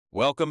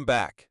Welcome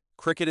back,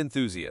 cricket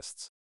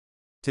enthusiasts.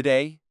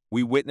 Today,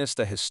 we witnessed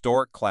a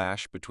historic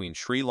clash between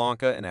Sri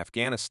Lanka and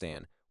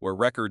Afghanistan where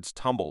records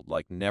tumbled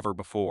like never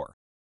before.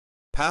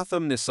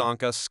 Pathum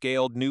Nissanka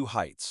scaled new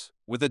heights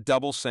with a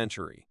double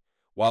century,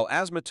 while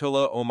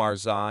Asmatullah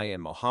Omarzai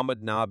and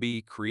Mohammad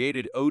Nabi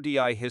created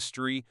ODI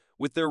history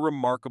with their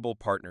remarkable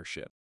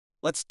partnership.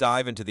 Let's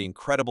dive into the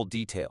incredible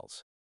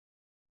details.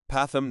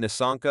 Pathum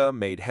Nissanka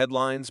made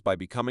headlines by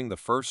becoming the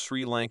first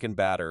Sri Lankan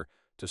batter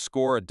to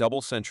score a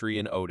double century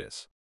in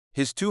ODIs.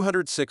 His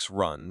 206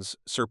 runs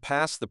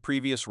surpassed the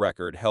previous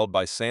record held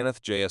by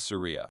Sanath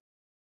Jayasuriya.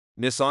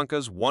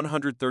 Nissanka's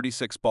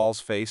 136 balls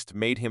faced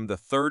made him the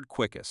third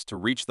quickest to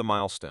reach the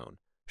milestone,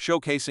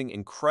 showcasing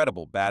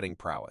incredible batting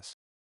prowess.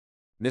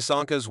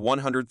 Nissanka's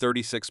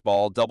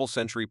 136-ball double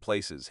century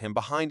places him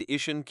behind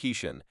Ishan,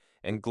 Kishan,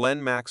 and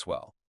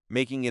Maxwell,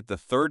 making it the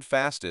third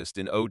fastest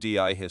in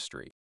ODI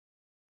history.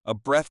 A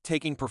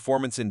breathtaking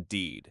performance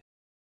indeed.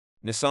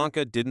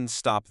 Nissanka didn't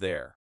stop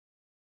there.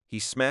 He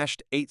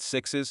smashed 8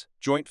 sixes,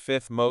 joint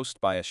fifth most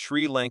by a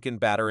Sri Lankan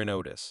batter in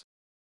ODIs.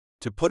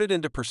 To put it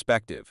into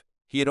perspective,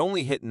 he had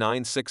only hit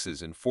 9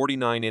 sixes in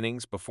 49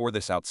 innings before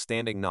this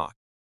outstanding knock.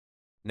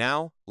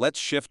 Now, let's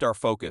shift our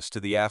focus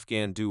to the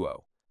Afghan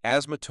duo,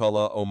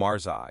 Asmatullah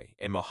Omarzai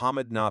and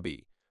Mohammad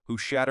Nabi, who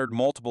shattered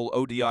multiple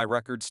ODI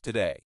records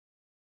today.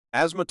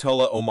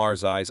 Asmatullah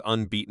Omarzai's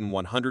unbeaten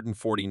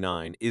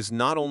 149 is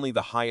not only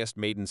the highest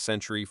maiden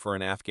century for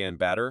an Afghan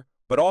batter,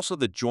 but also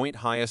the joint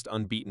highest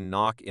unbeaten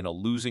knock in a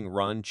losing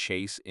run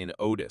chase in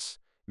ODIs,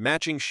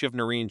 matching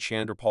Shivnarine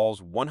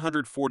Chandrapal's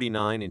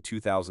 149 in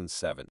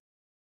 2007.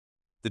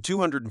 The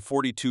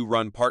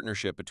 242-run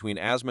partnership between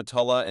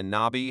Asmatullah and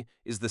Nabi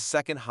is the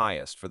second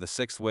highest for the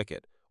sixth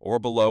wicket, or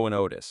below in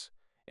ODIs,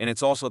 and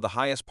it's also the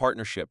highest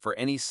partnership for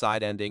any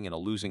side ending in a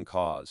losing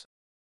cause.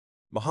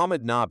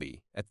 Mohammad Nabi,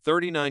 at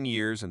 39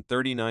 years and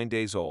 39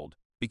 days old,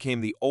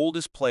 became the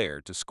oldest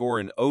player to score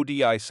an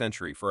ODI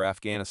century for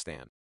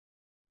Afghanistan.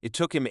 It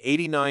took him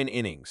 89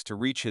 innings to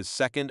reach his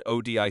second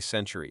ODI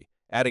century,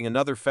 adding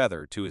another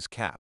feather to his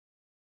cap.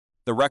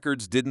 The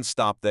records didn't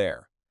stop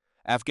there.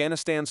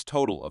 Afghanistan's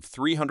total of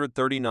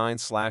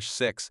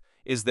 339/6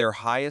 is their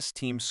highest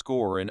team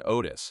score in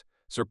ODIs,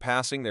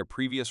 surpassing their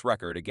previous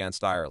record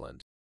against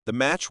Ireland. The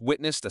match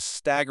witnessed a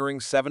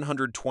staggering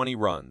 720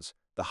 runs,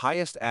 the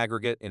highest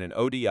aggregate in an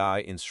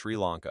ODI in Sri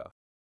Lanka.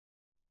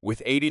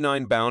 With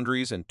 89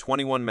 boundaries and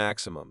 21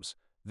 maximums,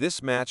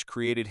 this match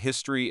created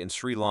history in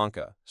Sri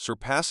Lanka,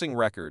 surpassing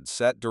records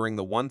set during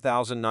the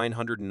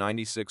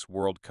 1996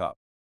 World Cup.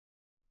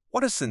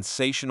 What a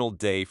sensational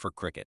day for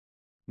cricket!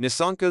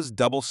 Nissanka's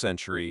double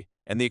century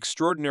and the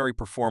extraordinary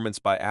performance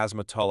by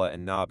Asmatullah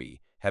and Nabi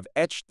have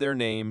etched their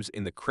names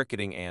in the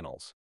cricketing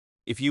annals.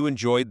 If you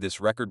enjoyed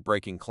this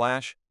record-breaking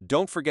clash,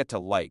 don't forget to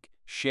like,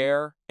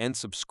 share, and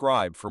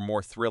subscribe for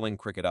more thrilling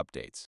cricket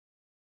updates.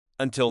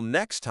 Until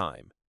next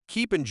time,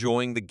 keep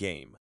enjoying the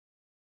game.